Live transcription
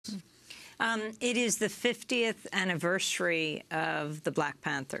It is the 50th anniversary of the Black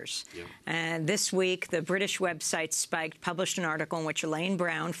Panthers. Yeah. And this week, the British website Spiked published an article in which Elaine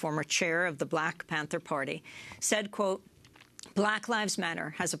Brown, former chair of the Black Panther Party, said, quote, "Black Lives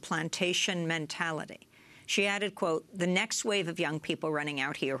Matter has a plantation mentality." She added, quote, "The next wave of young people running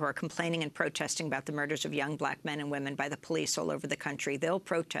out here who are complaining and protesting about the murders of young black men and women by the police all over the country, they'll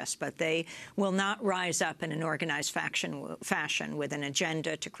protest, but they will not rise up in an organized fashion with an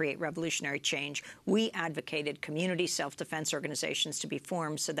agenda to create revolutionary change. We advocated community self-defense organizations to be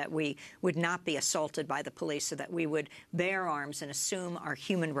formed so that we would not be assaulted by the police, so that we would bear arms and assume our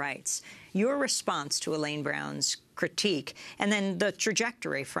human rights." Your response to Elaine Brown's critique, and then the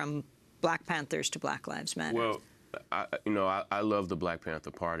trajectory from Black Panthers to Black Lives Matter. Well, I love the Black Panther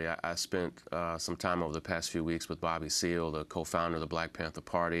Party. I spent some time over the past few weeks with Bobby Seale, the co-founder of the Black Panther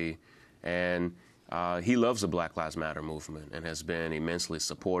Party, and he loves the Black Lives Matter movement and has been immensely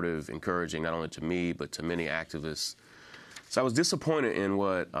supportive, encouraging not only to me but to many activists. So I was disappointed in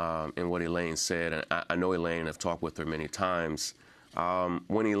what Elaine said, and I know Elaine. I've talked with her many times.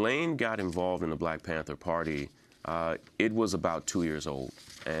 When Elaine got involved in the Black Panther Party, it was about 2 years old.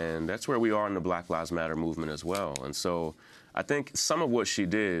 And that's where we are in the Black Lives Matter movement as well. And so I think some of what she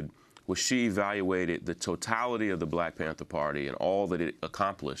did was she evaluated the totality of the Black Panther Party and all that it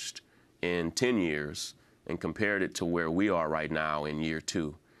accomplished in 10 years and compared it to where we are right now in year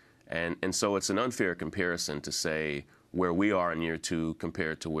 2. And so it's an unfair comparison to say where we are in year 2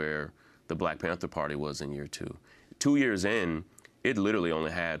 compared to where the Black Panther Party was in year 2. 2 years in, it literally only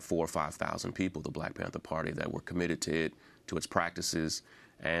had 4,000 or 5,000 people, the Black Panther Party, that were committed to it, to its practices.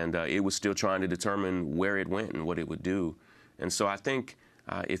 And it was still trying to determine where it went and what it would do. And so I think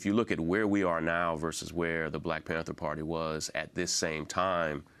if you look at where we are now versus where the Black Panther Party was at this same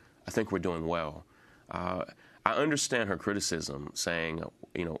time, I think we're doing well. I understand her criticism, saying,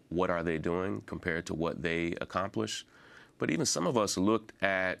 what are they doing compared to what they accomplished? But even some of us looked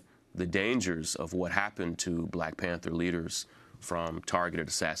at the dangers of what happened to Black Panther leaders, from targeted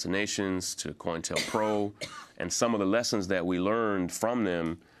assassinations to COINTELPRO, and some of the lessons that we learned from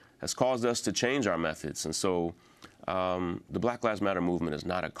them has caused us to change our methods. And so the Black Lives Matter movement is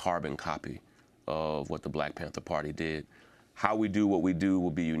not a carbon copy of what the Black Panther Party did. How we do what we do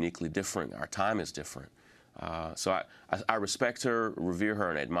will be uniquely different. Our time is different. So I respect her, revere her,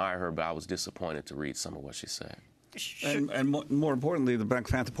 and admire her, but I was disappointed to read some of what she said. And more importantly, the Black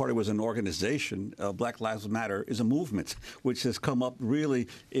Panther Party was an organization. Black Lives Matter is a movement, which has come up really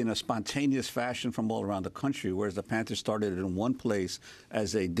in a spontaneous fashion from all around the country, whereas the Panthers started in one place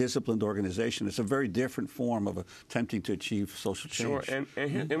as a disciplined organization. It's a very different form of attempting to achieve social change. Sure,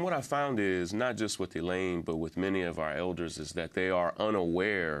 and what I found is, not just with Elaine, but with many of our elders, is that they are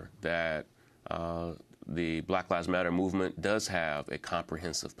unaware that the Black Lives Matter movement does have a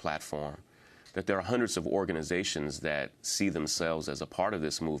comprehensive platform, that there are hundreds of organizations that see themselves as a part of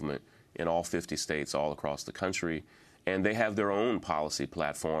this movement in all 50 states all across the country, and they have their own policy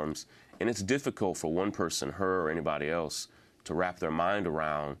platforms, and it's difficult for one person, her or anybody else, to wrap their mind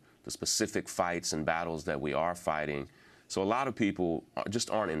around the specific fights and battles that we are fighting. So a lot of people just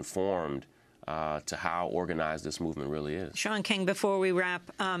aren't informed to how organized this movement really is. Shaun King, before we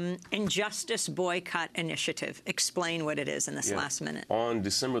wrap, Injustice Boycott Initiative. Explain what it is in this last minute. On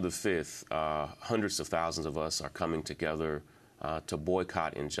December the 5th, hundreds of thousands of us are coming together to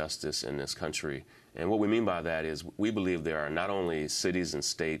boycott injustice in this country. And what we mean by that is we believe there are not only cities and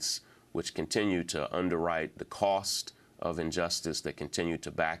states which continue to underwrite the cost of injustice, that continue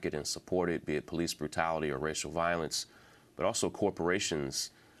to back it and support it, be it police brutality or racial violence, but also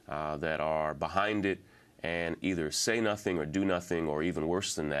corporations that are behind it and either say nothing or do nothing, or even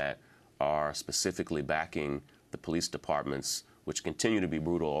worse than that, are specifically backing the police departments, which continue to be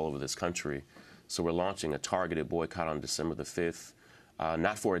brutal all over this country. So we're launching a targeted boycott on December the 5th,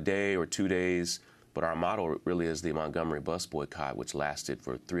 not for a day or 2 days, but our motto really is the Montgomery bus boycott, which lasted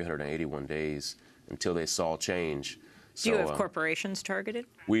for 381 days until they saw change. Do you have corporations targeted?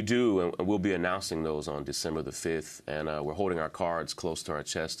 We do, and we'll be announcing those on December the 5th, and we're holding our cards close to our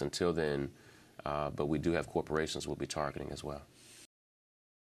chest until then, but we do have corporations we'll be targeting as well.